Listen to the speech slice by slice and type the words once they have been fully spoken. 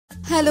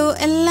Hello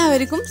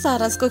എല്ലാവർക്കും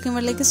Sara's cooking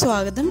വേൾഡിലേക്ക്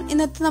സ്വാഗതം.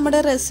 ഇന്നത്തെ നമ്മുടെ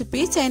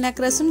റെസിപ്പി ചൈന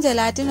ക്രസും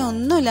ജലാറ്റിനും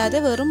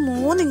ഒന്നുമില്ലാതെ വെറും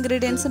 3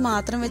 ഇൻഗ്രീഡിയൻസ്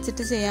മാത്രം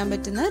വെച്ചിട്ട് ചെയ്യാൻ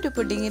പറ്റുന്ന ഒരു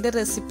പുഡിങ്ങിന്റെ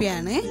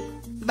റെസിപ്പിയാണ്.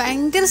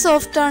 ഭയങ്കര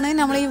സോഫ്റ്റ് ആണ്.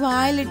 നമ്മൾ ഈ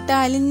വായിലിട്ട്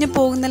അലിഞ്ഞു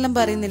പോകുന്നെല്ലാം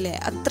പറയുന്നില്ലേ,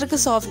 അത്രക്ക്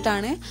സോഫ്റ്റ്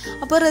ആണ്.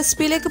 അപ്പോൾ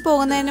റെസിപ്പിയിലേക്ക്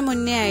പോകുന്നതിന്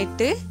മുന്നേ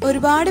ആയിട്ട്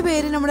ഒരുപാട്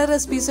പേര് നമ്മുടെ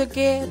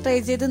റെസിപ്പീസൊക്കെ ട്രൈ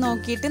ചെയ്ത്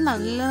നോക്കിയിട്ട്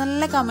നല്ല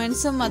നല്ല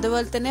കമൻസും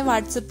അതുപോലെ തന്നെ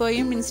വാട്സപ്പ്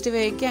വഴിയും ഇൻസ്റ്റ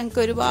വഴിയൊക്കെ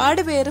ഞങ്ങൾക്ക്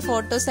ഒരുപാട് പേര്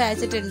ഫോട്ടോസ്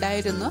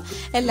അയച്ചിട്ടുണ്ടായിരുന്നു.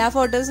 എല്ലാ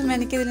ഫോട്ടോസും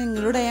എനിക്കിതിൽ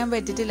ഇൻക്ലൂഡ് ചെയ്യാൻ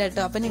പറ്റിയിട്ടില്ല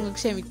കേട്ടോ, അപ്പം നിങ്ങൾ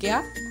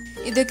ക്ഷമിക്കുക.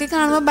 ഇതൊക്കെ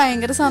കാണുമ്പോൾ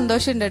ഭയങ്കര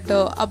സന്തോഷമുണ്ട്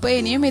കേട്ടോ. അപ്പോൾ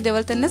ഇനിയും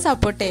ഇതുപോലെ തന്നെ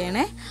സപ്പോർട്ട്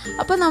ചെയ്യണേ.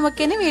 അപ്പോൾ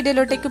നമുക്കിനി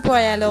വീഡിയോയിലോട്ടേക്ക്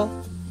പോയാലോ.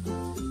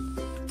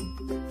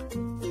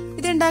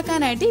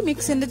 ഇതുണ്ടാക്കാനായിട്ട് ഈ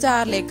മിക്സിന്റെ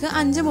ജാറിലേക്ക്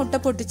 5 മുട്ട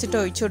പൊട്ടിച്ചിട്ട്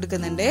ഒഴിച്ചു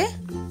കൊടുക്കുന്നുണ്ട്.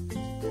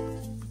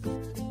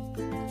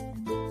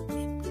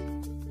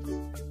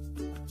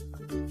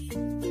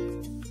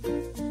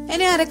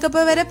 ഇനി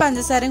അരക്കപ്പ് വരെ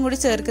പഞ്ചസാരയും കൂടി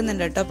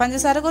ചേർക്കുന്നുണ്ട് കേട്ടോ.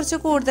 പഞ്ചസാര കുറച്ച്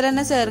കൂടുതൽ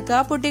തന്നെ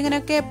ചേർക്കുക.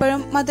 പുഡിങ്ങിനൊക്കെ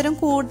എപ്പോഴും മധുരം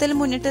കൂടുതൽ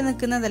മുന്നിട്ട്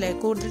നിൽക്കുന്നതല്ലേ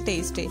കൂടുതൽ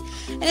ടേസ്റ്റ്.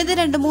 ഇനി ഇത്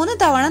 2-3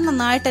 തവണ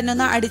നന്നായിട്ട് തന്നെ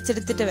ഒന്ന്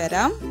അടിച്ചെടുത്തിട്ട്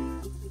വരാം.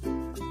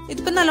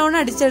 ഇതിപ്പോ നല്ലോണം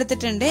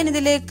അടിച്ചെടുത്തിട്ടുണ്ട്. ഇനി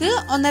ഇതിലേക്ക്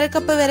 1.5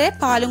 കപ്പ് വരെ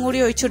പാലും കൂടി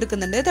ഒഴിച്ചു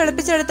കൊടുക്കുന്നുണ്ട്.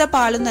 തിളപ്പിച്ചെടുത്ത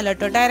പാലും നല്ല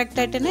കേട്ടോ, ഡയറക്റ്റ്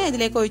ആയിട്ട് തന്നെ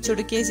ഇതിലേക്ക് ഒഴിച്ചു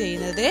കൊടുക്കുകയാണ്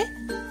ചെയ്യുന്നത്.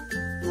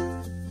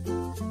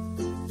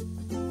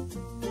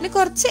 ഇനി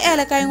കുറച്ച്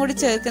ഏലക്കായും കൂടി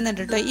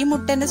ചേർക്കുന്നുണ്ട് കേട്ടോ. ഈ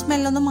മുട്ടന്റെ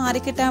സ്മെല്ലൊന്ന്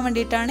മാറിക്കിട്ടാൻ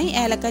വേണ്ടിയിട്ടാണ് ഈ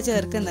ഏലക്ക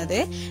ചേർക്കുന്നത്.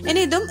 ഇനി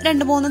ഇതും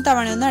 2-3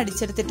 തവണ ഒന്ന്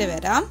അടിച്ചെടുത്തിട്ട്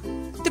വരാം.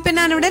 ഇതിപ്പോ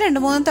ഞാനിവിടെ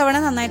 2-3 തവണ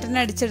നന്നായിട്ട് തന്നെ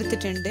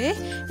അടിച്ചെടുത്തിട്ടുണ്ട്.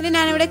 ഇനി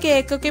ഞാനിവിടെ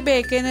കേക്കൊക്കെ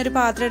ബേക്ക് ചെയ്യുന്ന ഒരു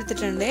പാത്രം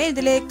എടുത്തിട്ടുണ്ട്.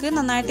 ഇതിലേക്ക്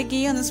നന്നായിട്ട് ഗീ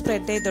ഒന്ന്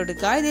സ്പ്രെഡ് ചെയ്ത്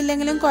കൊടുക്കുക.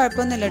 ഇതില്ലെങ്കിലും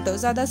കുഴപ്പമൊന്നുമില്ല കേട്ടോ.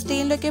 സാധാ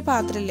സ്റ്റീലിലൊക്കെ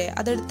പാത്രമില്ലേ,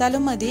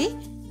 അതെടുത്താലും മതി.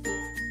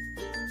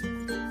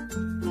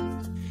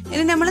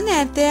 ഇനി നമ്മൾ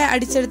നേരത്തെ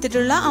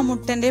അടിച്ചെടുത്തിട്ടുള്ള ആ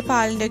മുട്ടന്റെ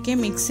പാലിന്റെ ഒക്കെ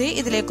മിക്സ്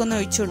ഇതിലേക്കൊന്ന്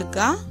ഒഴിച്ചു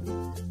കൊടുക്കുക.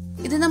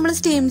 ഇത് നമ്മൾ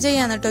സ്റ്റീം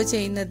ചെയ്യാൻ കേട്ടോ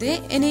ചെയ്യുന്നത്.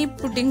 ഇനി ഈ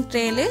പുഡിംഗ്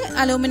ട്രേയില്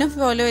അലൂമിനിയം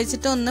ഫോയിൽ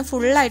വെച്ചിട്ട് ഒന്ന്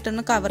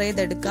ഫുള്ളായിട്ടൊന്ന് കവർ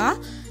ചെയ്തെടുക്കുക.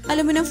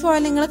 അലൂമിനിയം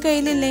ഫോയിൽ നിങ്ങളുടെ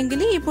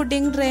കയ്യിലില്ലെങ്കിൽ ഈ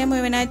പുഡിംഗ് ട്രേ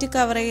മുഴുവനായിട്ട്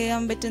കവർ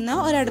ചെയ്യാൻ പറ്റുന്ന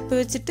ഒരടുപ്പ്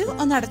വെച്ചിട്ട്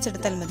ഒന്ന്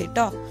അടച്ചെടുത്താൽ മതി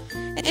കേട്ടോ.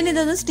 ഇനി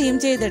ഇതൊന്ന് സ്റ്റീം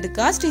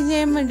ചെയ്തെടുക്കുക. സ്റ്റീം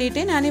ചെയ്യാൻ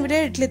വേണ്ടിയിട്ട് ഞാനിവിടെ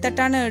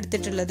ഇഡ്ഡലിത്തട്ടാണ്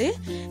എടുത്തിട്ടുള്ളത്.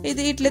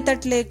 ഇത്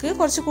ഇഡ്ഡലിത്തട്ടിലേക്ക്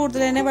കുറച്ച്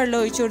കൂടുതൽ തന്നെ വെള്ളം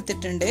ഒഴിച്ചു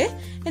കൊടുത്തിട്ടുണ്ട്.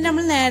 ഇനി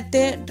നമ്മൾ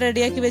നേരത്തെ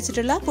റെഡിയാക്കി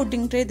വെച്ചിട്ടുള്ള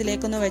പുഡിംഗ് ട്രേ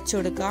ഇതിലേക്കൊന്ന് വെച്ചു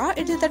കൊടുക്കുക.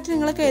 ഇഡ്ഡലിത്തട്ട്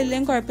നിങ്ങളെ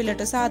കയ്യിലേക്കും കുഴപ്പമില്ല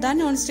കേട്ടോ. സാധാരണ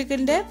നോൺ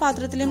സ്റ്റിക്കിന്റെ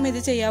പാത്രത്തിലും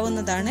ഇത്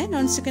ചെയ്യാവുന്നതാണ്.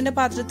 നോൺ സ്റ്റിക്കിന്റെ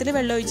പാത്രത്തിൽ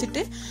വെള്ളം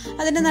ഒഴിച്ചിട്ട്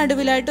അതിന്റെ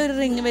നടുവിലായിട്ട് ഒരു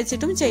റിങ്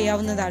വെച്ചിട്ടും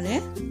ചെയ്യാവുന്നതാണ്.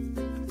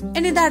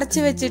 ഇനി ഇത് അടച്ചു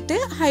വെച്ചിട്ട്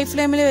ഹൈ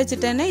ഫ്ലെയിമിൽ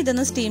വെച്ചിട്ട് തന്നെ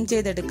ഇതൊന്ന് സ്റ്റീം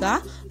ചെയ്തെടുക്കുക.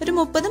 ഒരു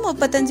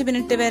 30-35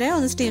 മിനിറ്റ് വരെ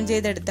ഒന്ന് സ്റ്റീം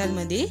ചെയ്തെടുത്താൽ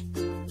മതി.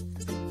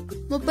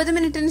 30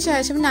 മിനിറ്റിന്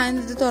ശേഷം ഞാൻ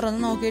ഇത് തുറന്ന്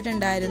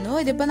നോക്കിയിട്ടുണ്ടായിരുന്നു.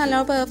 ഇതിപ്പോ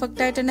നല്ല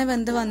പെർഫെക്റ്റ് ആയിട്ട് തന്നെ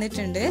വെന്ത്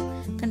വന്നിട്ടുണ്ട്.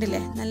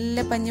 കണ്ടില്ലേ,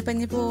 നല്ല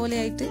പഞ്ഞി പോലെ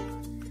ആയിട്ട്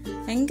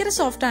ഭയങ്കര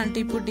സോഫ്റ്റ് ആണ്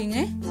ഈ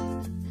പുഡിങ്.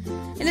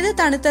 ഇനി ഇത്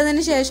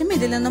തണുത്തതിന് ശേഷം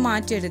ഇതിൽ നിന്ന്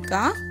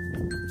മാറ്റിയെടുക്കുക.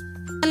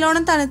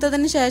 നല്ലോണം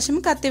തണുത്തതിന് ശേഷം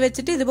കത്തി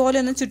വെച്ചിട്ട് ഇതുപോലെ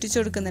ഒന്ന് ചുറ്റിച്ചു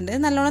കൊടുക്കുന്നുണ്ട്.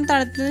 നല്ലോണം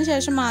തണുത്തതിന്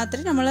ശേഷം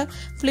മാത്രമേ നമ്മൾ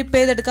ഫ്ലിപ്പ്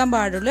ചെയ്തെടുക്കാൻ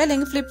പാടുള്ളൂ.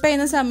 അല്ലെങ്കിൽ ഫ്ലിപ്പ്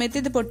ചെയ്യുന്ന സമയത്ത്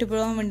ഇത്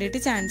പൊട്ടിപ്പോകാൻ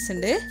വേണ്ടിയിട്ട് ചാൻസ്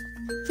ഉണ്ട്.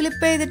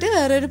 ഫ്ലിപ്പ് ചെയ്തിട്ട്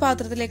വേറൊരു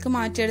പാത്രത്തിലേക്ക്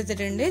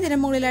മാറ്റിയെടുത്തിട്ടുണ്ട്. ഇതിന്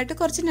മുകളിലായിട്ട്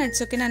കുറച്ച്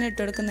നട്ട്സ് ഒക്കെ ഞാൻ ഇട്ട്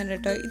കൊടുക്കുന്നുണ്ട്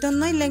കേട്ടോ.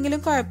 ഇതൊന്നും ഇല്ലെങ്കിലും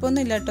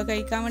കുഴപ്പമൊന്നും ഇല്ല കേട്ടോ.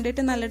 കഴിക്കാൻ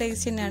വേണ്ടിയിട്ട് നല്ല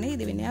ടേസ്റ്റ് തന്നെയാണ്.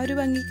 ഇത് പിന്നെ ആ ഒരു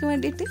ഭംഗിക്ക്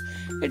വേണ്ടിയിട്ട്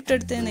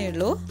ഇട്ടെടുത്തതേ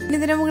ഉള്ളൂ.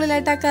 ഇതിന്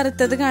മുകളിലായിട്ട് ആ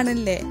കറുത്തത്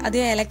കാണില്ലേ, അത്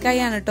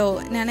ഏലക്കായാണ് കേട്ടോ.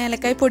 ഞാൻ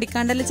ഏലക്കായ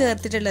പൊടിക്കാണ്ടല്ല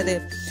ചേർത്തിട്ടുള്ളത്.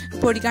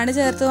 പൊടിക്കാണ്ട്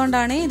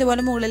ചേർത്തുകൊണ്ടാണ്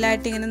ഇതുപോലെ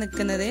മുകളിലായിട്ട് ഇങ്ങനെ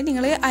നിൽക്കുന്നത്.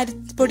 നിങ്ങൾ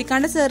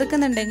പൊടിക്കാണ്ട്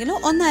ചേർക്കുന്നുണ്ടെങ്കിൽ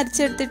ഒന്ന്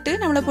അരിച്ചെടുത്തിട്ട്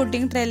നമ്മളെ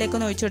പുഡിംഗ് ട്രേയിലേക്ക്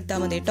ഒന്ന് ഒഴിച്ചു കൊടുത്താൽ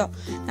മതി കേട്ടോ.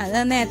 അത്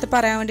നേരത്തെ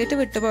പറയാൻ വേണ്ടിയിട്ട്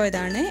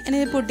വിട്ടുപോയതാണ്.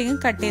 ഇനി പുഡിംഗ്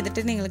കട്ട്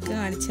ചെയ്തിട്ട് നിങ്ങൾക്ക്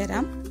കാണിച്ചു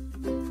തരാം.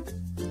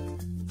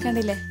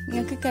 കണ്ടില്ലേ,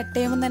 നിങ്ങൾക്ക് കട്ട്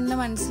ചെയ്യുമ്പോൾ തന്നെ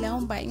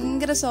മനസ്സിലാവും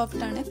ഭയങ്കര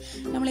സോഫ്റ്റ് ആണ്.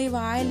 നമ്മൾ ഈ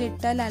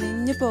വായിലിട്ടാൽ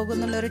അലിഞ്ഞു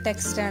പോകുന്നുള്ളൊരു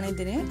ടെക്സ്റ്റാണ്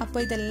ഇതിന്. അപ്പോൾ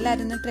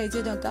ഇതെല്ലാവരും ഒന്ന് ട്രൈ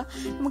ചെയ്ത് നോക്കാം.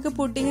 നമുക്ക്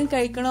പുഡിങ്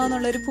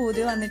കഴിക്കണമെന്നുള്ളൊരു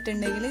പൂതി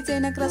വന്നിട്ടുണ്ടെങ്കിൽ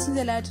ചൈന ക്രസും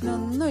ജലാറ്റിനും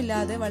ഒന്നും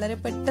ഇല്ലാതെ വളരെ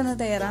പെട്ടെന്ന്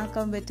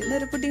തയ്യാറാക്കാൻ പറ്റുന്ന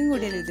ഒരു പുഡിങ്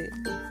കൂടിയല്ലേ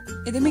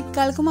ഇത്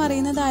മിക്കാൾക്കും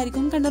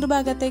അറിയുന്നതായിരിക്കും. കണ്ണൂർ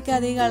ഭാഗത്തേക്ക്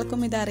അധികം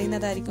ആൾക്കും ഇത്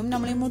അറിയുന്നതായിരിക്കും.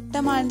 നമ്മൾ ഈ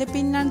മുട്ടമാളിന്റെ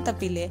പിന്നാണ്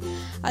തപ്പില്ലേ,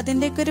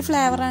 അതിൻ്റെയൊക്കെ ഒരു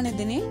ഫ്ലേവറാണ്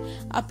ഇതിന്.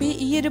 അപ്പോൾ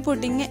ഈ ഒരു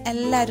പുഡിങ്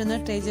എല്ലാവരും ഒന്ന്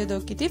ട്രൈ ചെയ്ത്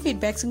നോക്കിയിട്ട്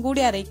ഫീഡ്ബാക്സും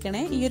കൂടി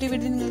അറിയിക്കണേ. ഈ ഒരു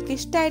വീഡിയോ നിങ്ങൾക്ക്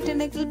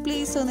ഇഷ്ടമായിട്ടുണ്ടെങ്കിൽ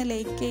പ്ലീസ് ഒന്ന്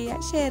ലൈക്ക് ചെയ്യുക,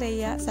 ഷെയർ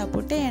ചെയ്യുക,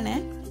 സപ്പോർട്ട് ചെയ്യണേ.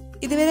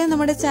 ഇതുവരെ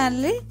നമ്മുടെ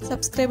ചാനൽ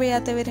സബ്സ്ക്രൈബ്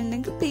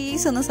ചെയ്യാത്തവരുണ്ടെങ്കിൽ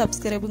പ്ലീസ് ഒന്ന്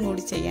സബ്സ്ക്രൈബും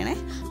കൂടി ചെയ്യണേ.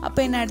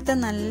 അപ്പോൾ ഇനി അടുത്ത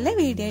നല്ല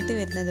വീഡിയോ ആയിട്ട്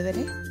വരുന്നത്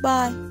വരെ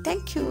ബൈ,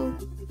 താങ്ക് യു.